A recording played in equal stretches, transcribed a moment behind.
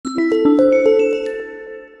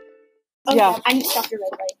Oh, Yeah. I didn't stop the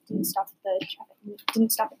red light. Didn't stop the traffic.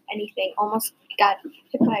 Didn't stop anything. Almost got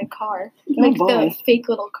hit by a car. Like the fake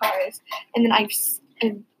little cars. And then I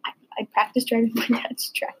practiced driving my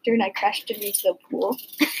dad's tractor and I crashed it into the pool.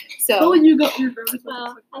 So you got your driver's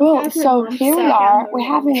Well, so here we are. We're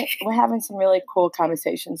having some really cool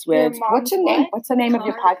conversations with. What's your name? What's the name of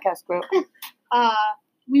your podcast group?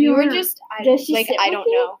 we were just I don't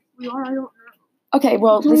know. We are. I don't know. Okay,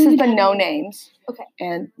 well, this is the No Names. Okay.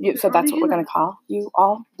 And so that's what we're going to call you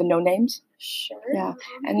all, the No Names? Sure. Yeah.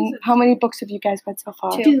 And how many books have you guys read so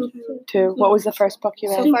far? Two. What was the first book you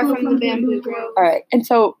read? So Far from the Bamboo Grove. All right. And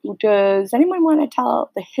so does anyone want to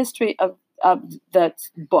tell the history of the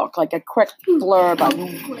book, like a quick blurb?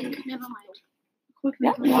 Never mind.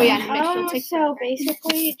 Yeah. Oh, yeah. So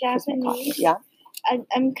basically, Japanese. Yeah.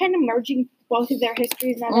 I'm kind of merging both of their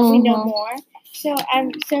histories now that we know more. So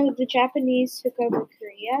the Japanese took over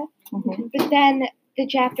Korea, but then the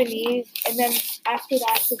Japanese, and then after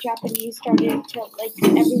that, the Japanese started to, like,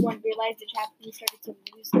 everyone realized the Japanese started to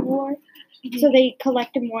lose the war. So they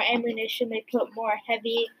collected more ammunition, they put more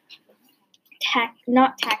heavy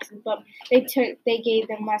not taxes, but they gave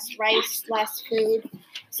them less rice, less food,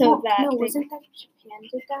 wasn't that Japan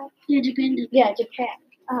did that? Yeah, Japan did. Yeah, Japan.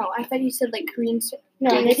 Oh, I thought you said like Koreans. No,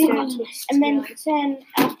 they didn't.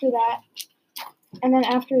 And then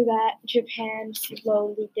after that, Japan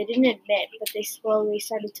slowly, they didn't admit, but they slowly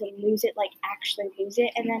started to lose it, like actually lose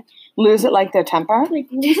it, and then lose it like their temper? like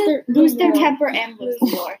lose their temper and lose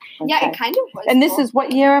the war. Okay. Yeah, it kind of was. And this is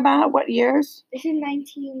what year about? What years? This is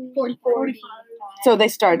 1945. So they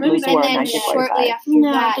started losing And war in then 1945. shortly after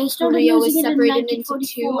that, they started Korea was losing it in separated into 1944.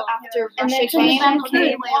 two after And Russia then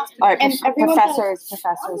came. All right, And everyone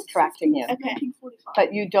professor's correcting you. Okay.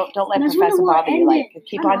 But you don't let That's when professor the war bother you. Like,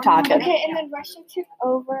 keep on talking. Okay, and then Russia took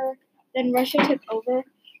over.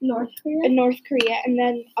 North Korea. In North Korea, and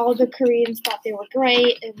then all the Koreans thought they were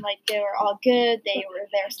great, and like they were all good. They were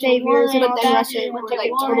their saviors, and But all then that. Russia were like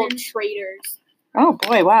total traitors. Oh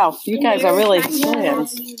boy, wow, you guys are really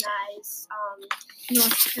experienced. Colonize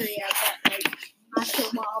North Korea, but like after a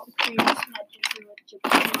while, the Koreans had to do with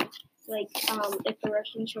Japan. Like if the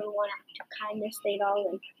Russians showed one act of kindness, they'd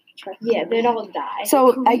all like trust. Yeah, they'd all die.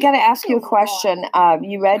 So I got to ask you a question.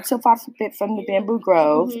 You read so far from the Bamboo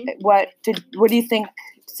Grove. What do you think?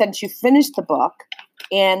 Since you finished the book,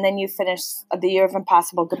 and then you finished The Year of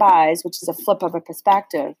Impossible Goodbyes, which is a flip of a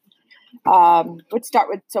perspective. Let's start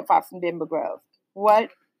with So Far from Bamboo Grove. What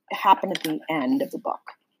happened at the end of the book?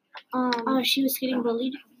 She was getting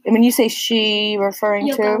bullied. And when you say she, referring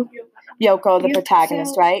to Yoko, the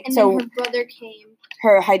protagonist, right? And So then her brother came.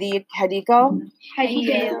 her Hideko?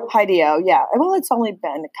 Hideo, yeah. Well, it's only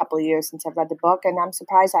been a couple of years since I've read the book, and I'm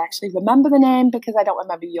surprised I actually remember the name because I don't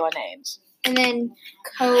remember your names. And then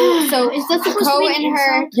Ko. So Is that supposed Ko to be an and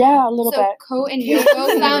her. insult? Yeah, a little So bit. Ko and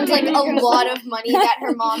Yoko found like a lot of money that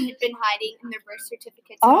her mom had been hiding in their birth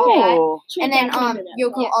certificates. And all Oh, that. And then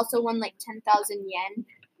Yoko also won like 10,000 yen.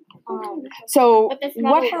 so But that's not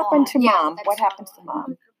what a happened to lot. Yeah, mom? that's What happened to the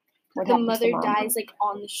mom? What The happened to mother mom? dies like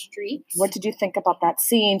on the streets. What did you think about that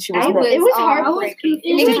scene? She was. It was, It was um, heartbreaking.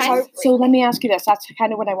 It was Did- heartbreaking. so let me ask you this. That's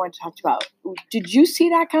kind of what I wanted to talk about. Did you see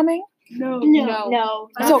that coming? No. No.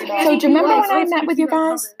 So not do really. you remember when I Let's met with you fix that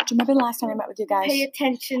guys? Do you remember the last time I met with you guys? Pay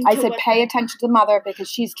attention. I to said what pay attention to the mother because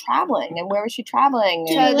she's traveling. And where is she traveling?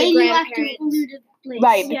 To And- the Radioactive grandparents. polluted place.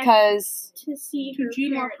 right, Yeah. because To see To her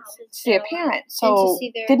Gmail parents. to see a parent. And So to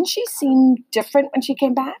see their. didn't she seem different when she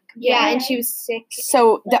came back? Yeah, and she was sick.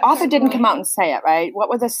 So the author didn't come out and say it, right? What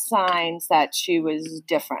were the signs that she was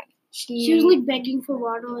different? She was like begging for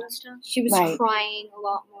water and stuff. She was Right. crying a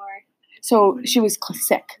lot more. So she was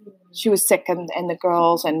sick. She was sick, and the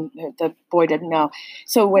girls and the boy didn't know.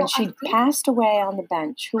 So when she passed away on the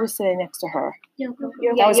bench, who was sitting next to her? Yoko.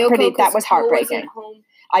 That was Yoko, pretty. That 'cause was Ko wasn't heartbreaking. home.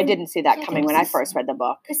 I didn't see that coming when I first read the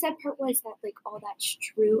book. The sad part was that like all that's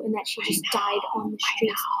true and that she just died on the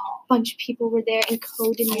streets. A bunch of people were there, and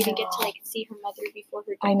Ko didn't even get to like see her mother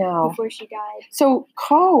before she died. So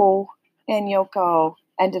Ko and Yoko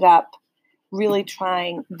ended up really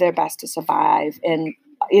trying their best to survive in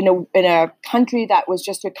a country that was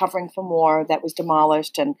just recovering from war, that was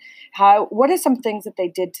demolished. And what are some things that they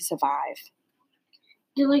did to survive?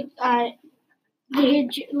 They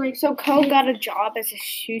So Ko got a job as a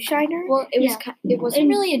shoe shiner. Well, it was Yeah. it wasn't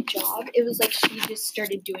really a job. It was like she just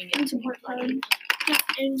started doing it to make money.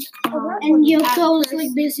 And Yoko was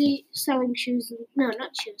like busy selling shoes. No, not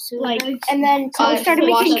shoes. So And then Ko started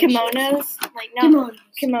making kimonos,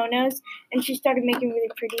 kimonos, and she started making really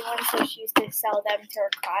pretty ones. So she used to sell them to her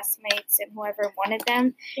classmates and whoever wanted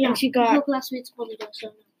them. yeah, And she her got classmates bullied her.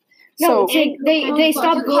 So So, they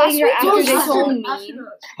stopped bullying her after they so told mean.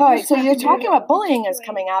 all right. So you're talking about bullying is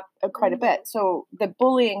coming up quite a bit. So the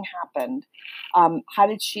bullying happened. How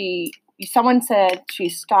did she? Someone said she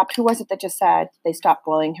stopped. Who was it that just said they stopped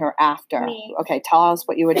bullying her after? Me. Okay, tell us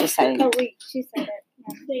what you were just saying. Oh wait, she said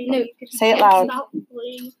it. No, Say it loud. Stopped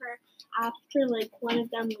bullying her after like one of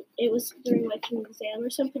them. It was during like an exam or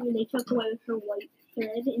something, and they took away her white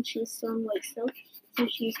thread, and she was still in white silk. So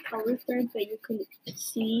she's color thread, but you couldn't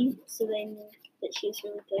see, so they knew that she was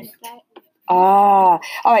really good at that. Ah,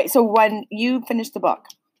 all right. So when you finish the book,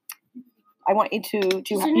 I want you to.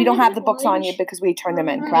 You don't have the books on you because we turned them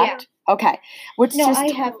in, correct? Okay. Let's No, just.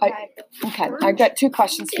 I have Okay, I got 2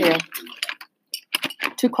 questions for you.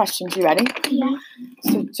 2 questions. You ready? Yeah.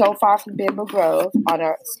 So far from Bamboo Grove, on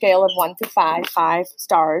a scale of 1 to 5, 5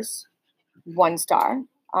 stars, 1 star.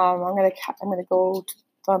 I'm gonna go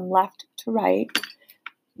from left to right.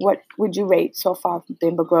 What would you rate so far from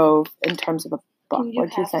Bamboo Grove in terms of a book? Can you What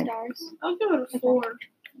do you have think? stars? I'll give it a 4.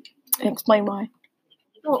 Explain why.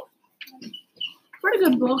 Pretty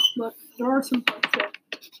good book, but there are some parts that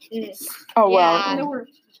Oh well. Yeah. there were.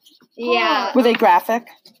 Yeah. Were they graphic?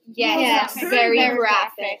 Yes. Yeah. Very Very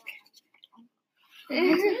graphic.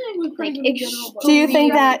 Like Do you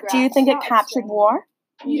think Really Do you think it graphic. captured war?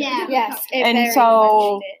 Yeah. Yes, it And very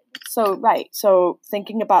so- much did. So right. So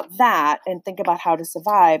thinking about that and think about how to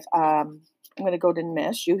survive. I'm gonna go to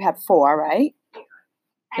Mish. You have 4, right?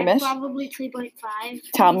 I'd Mish? probably 3.5.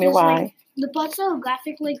 Tell me Because, why. like, the book's so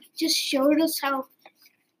graphic, like, just showed us how,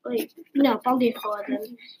 like, no, probably 4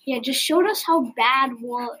 then. Yeah, just showed us how bad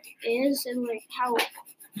war is and, like, how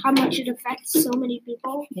much it affects so many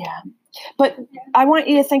people. Yeah. But I want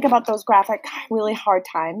you to think about those graphic, really hard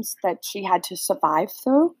times that she had to survive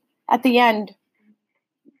through. At the end,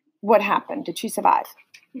 what happened? Did she survive?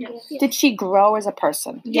 Yes. Did she grow as a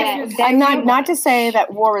person? Yes. I'm not to say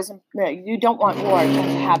that war is, you don't want war to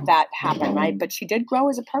have that happen, right? But she did grow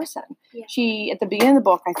as a person. Yeah. She, at the beginning of the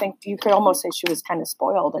book, I think you could almost say she was kind of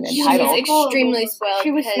spoiled and She entitled. was extremely spoiled.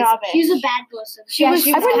 She was because snobbish. She's a bad person. She Yeah, was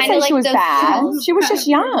she I wouldn't kind say of she like was those bad. girls. She was just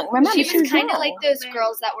young. Remember, She was kind of young. like those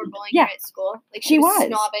girls that were bullying Yeah. her at school. Like She she was was.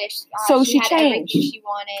 snobbish. So she she had changed, everything she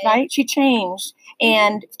wanted. right? She changed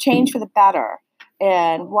and changed for the better.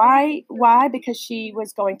 And why? Why? Because she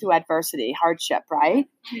was going through adversity, hardship, right?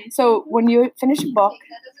 So when you finish a book,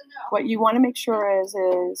 what you want to make sure is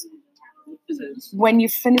when you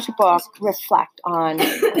finish a book, reflect on,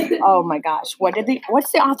 oh my gosh,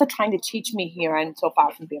 what's the author trying to teach me here and So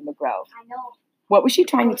Far from Bamboo Grove? I know. What was she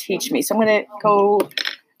trying to teach me? So I'm going to go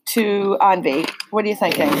to Anvi. What are you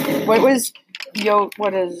thinking? What is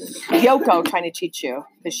Yoko trying to teach you?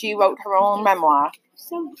 Because she wrote her own memoir.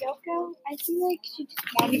 So Yoko, I feel like she just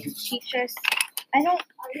wanted to teach us. I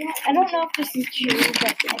don't know if this is true,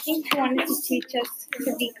 but I think she wanted to teach us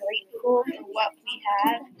to be grateful for what we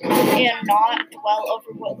have and not dwell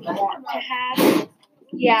over what we want to have.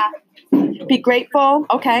 Yeah. Be grateful.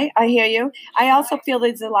 Okay, I hear you. I also feel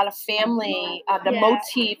there's a lot of family. The Yeah.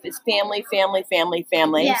 motif is family, family, family,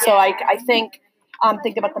 family. Yeah. So I think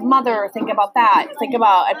about the mother. Think about that. Think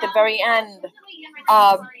about at the very end.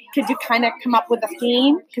 Could you kind of come up with a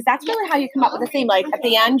theme? Because that's really how you come up with a theme. Like at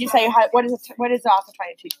the end, you say, what is the author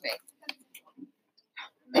trying to teach me?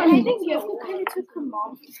 And I think Yoko kind of took her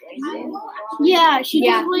mom's place. Yeah, she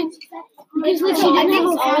Yeah. did like because like she I didn't have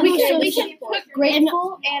think a father, we so should put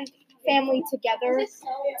grateful and family together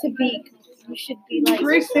to be. We should be like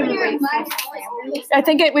grateful for family. I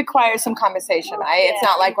think it requires some conversation. It's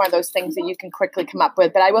not like one of those things that you can quickly come up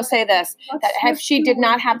with. But I will say this, that if she did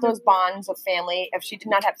not have those bonds of family, if she did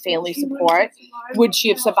not have family support, would she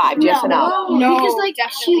have survived? Yes or no? No, because like she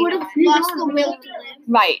definitely would have lost the will to live.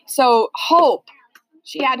 Right. So hope.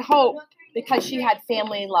 She had hope because she had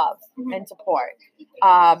family love and support.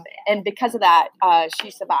 And because of that, she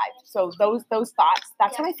survived. So those thoughts,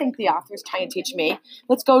 that's what I think the author is trying to teach me.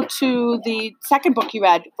 Let's go to the second book you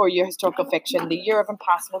read for your historical fiction, The Year of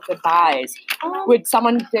Impossible Goodbyes. Would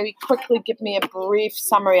someone very quickly give me a brief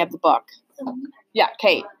summary of the book? Yeah,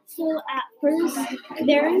 Kate. So at first,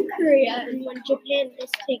 they're in Korea, and when Japan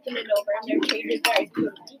is taking it over, and they're treated very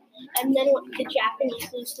quickly. And then when the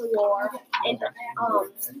Japanese lose the war, and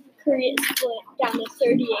Korea is split down to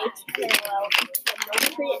 38 parallel between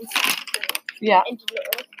North Korea and South Korea. Yeah. And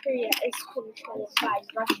North Korea is controlled by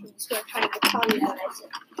Russians who are trying to colonize it,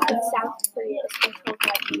 and South Korea is controlled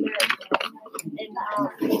by the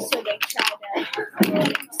Americans. And so they try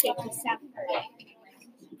to take to South Korea.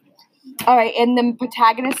 All right. And the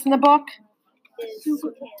protagonist in the book? Is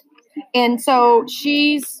Japan. And so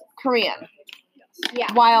she's Korean.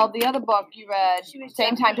 Yeah. While the other book you read,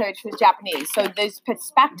 same time period, she was Japanese. So there's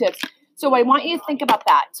perspectives. So I want you to think about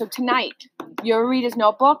that. So tonight, your reader's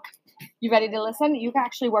notebook. You ready to listen? You can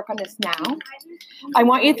actually work on this now. I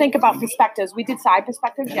want you to think about perspectives. We did side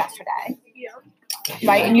perspectives yesterday,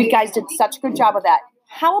 right? And you guys did such a good job of that.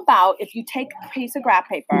 How about if you take a piece of graph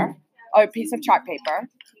paper or a piece of chart paper,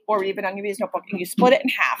 or even on your reader's notebook, and you split it in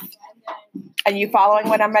half. Are you following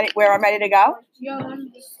where I'm ready to go?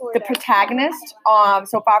 The protagonist,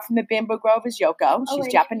 so far from the Bamboo Grove, is Yoko.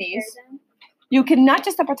 She's Japanese. You can not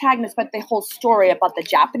just the protagonist, but the whole story about the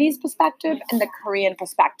Japanese perspective and the Korean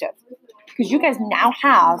perspective. Because you guys now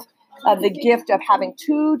have the gift of having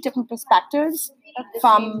two different perspectives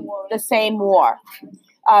from the same war.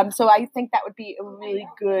 So I think that would be a really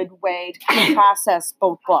good way to process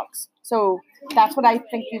both books. So that's what I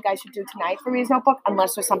think you guys should do tonight for Reader's Notebook,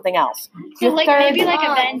 unless there's something else. So maybe like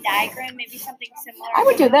a Venn diagram, maybe something similar. I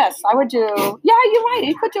would do this. Yeah, you're right.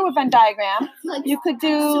 You could do a Venn diagram. You could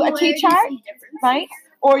do a T-chart, right?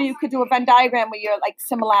 Or you could do a Venn diagram where you're like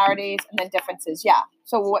similarities and then differences. Yeah.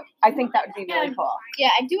 So I think that would be really cool.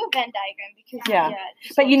 Yeah, I do a Venn diagram because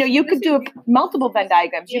But you could do multiple Venn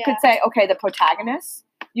diagrams. You could say, okay, the protagonists.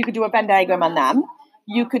 You could do a Venn diagram on them.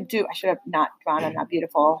 You could do. I should have not drawn on that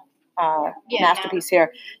beautiful masterpiece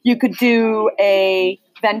here. You could do a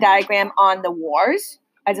Venn diagram on the wars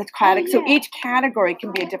as a category. So each category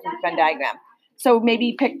can be a different Venn diagram. So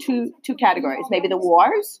maybe pick two categories. Maybe the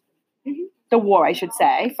wars. Mm-hmm. The war, I should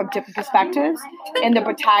say, from different perspectives, and the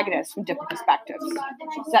protagonists from different perspectives. Is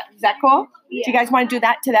that cool? Yeah. Do you guys want to do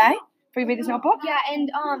that today for your Reader's Notebook? Yeah,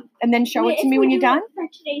 and then show it to me when you're done. For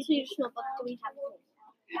today's Reader's Notebook, do we have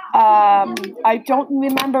I don't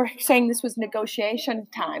remember saying this was negotiation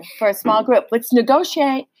time for a small group. Let's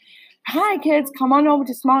negotiate. Hi, kids, come on over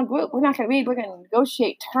to small group. We're not going to read. We're going to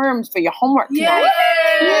negotiate terms for your homework tonight.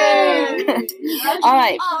 Yay! All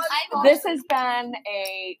right. This has been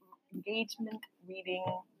a engagement reading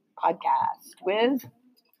podcast with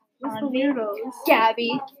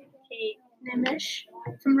Gabby, Kate, Nimish,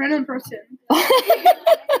 from Random Person,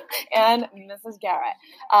 and Mrs. Garrett.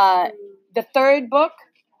 The third book,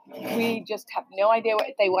 we just have no idea what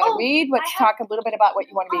they want to read. Let's talk a little bit about what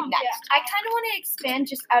you want to read next. I kind of want to expand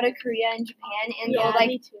just out of Korea and Japan and go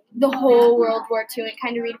like the whole World War II and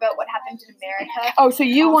kind of read about what happened in America. Oh, so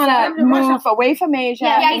you want to move away from Asia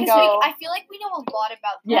and go? I feel like we know a lot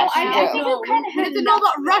about that. Yes, I think we kind of have to know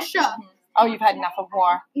about Russia. Oh, you've had enough of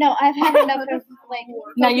war. No, I've had enough of like.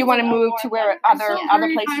 Now you want to move to where other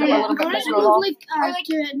places that are a little bit miserable. Like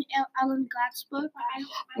to an Alan Glatz book.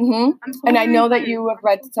 Mm-hmm. And I know that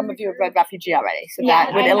some of you have read Refugee already, so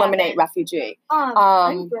that would eliminate Refugee.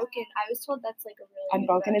 Unbroken. I was told that's like a really.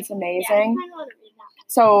 Unbroken is amazing.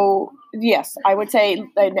 So yes, I would say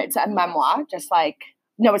it's a memoir, just like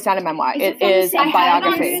no, it's not a memoir. It is a biography. I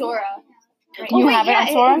have it on Sora. You have it on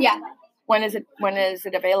Sora? Yeah. When is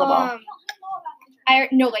it available? I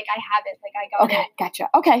have it. Like I got it. Okay, gotcha.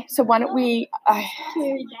 Okay, so why don't we?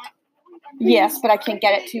 Yes, but I can't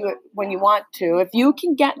get it to you when you want to. If you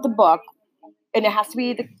can get the book, and it has to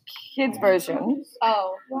be the kids' version.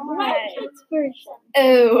 Oh, Kids version.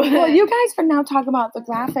 Oh. Well, you guys are now talking about the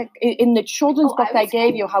graphic in the children's book that I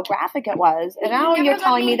gave you, how graphic it was, and now you're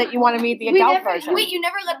telling me that you want to read the adult version. Wait, you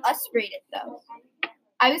never let us rate it though.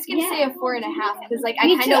 I was gonna say a 4.5 because I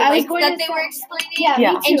kind of liked that they were explaining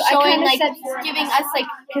and showing giving us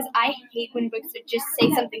because I hate when books would just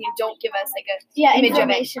say something and don't give us like a image of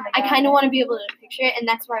it. I kind of want to be able to picture it, and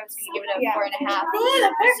that's why I was gonna give it a 4.5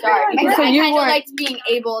 star because I kind of liked being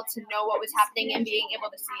able to know what was happening and being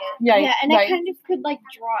able to see it. Yeah, and I kind of could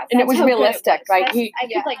draw it. And it was realistic, right? It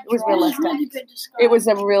was realistic. It was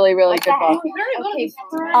a really, really good book.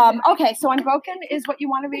 Okay, so Unbroken is what you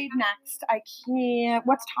want to read next. I can't.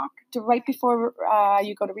 Let's talk right before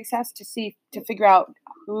you go to recess to figure out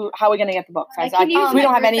how we're going to get the books. We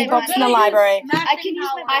don't have any books in the library. I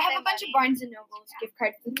have a bunch of Barnes and Nobles gift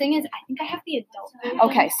cards. The thing is, I think I have the adult version.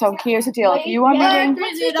 Okay, so here's the deal. If you are reading, and I'm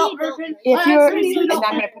going to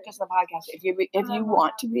put this in the podcast. If you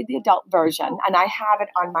want to read the adult version, and I have it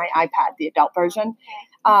on my iPad, the adult version.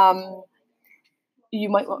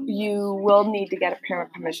 You will need to get a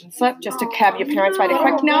parent permission slip just to have your parents write a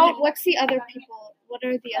quick note. What's the other people? What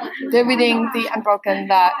are the other people? They're reading the Unbroken,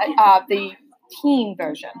 the teen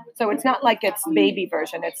version. So it's not like it's baby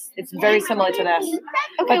version. It's very similar to this.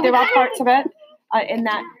 But there are parts of it in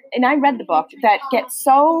that, and I read the book that gets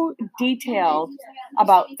so detailed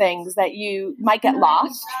about things that you might get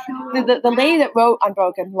lost. The lady that wrote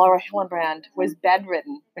Unbroken, Laura Hillenbrand, was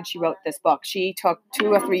bedridden when she wrote this book. She took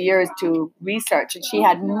 2 or 3 years to research, and she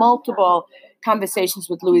had multiple conversations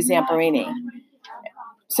with Louis Zamperini.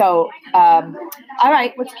 So, all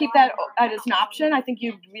right, let's keep that as an option. I think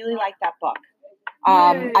you'd really like that book.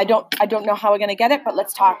 I don't know how we're gonna get it, but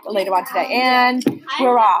let's talk later on today. And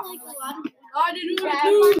we're off.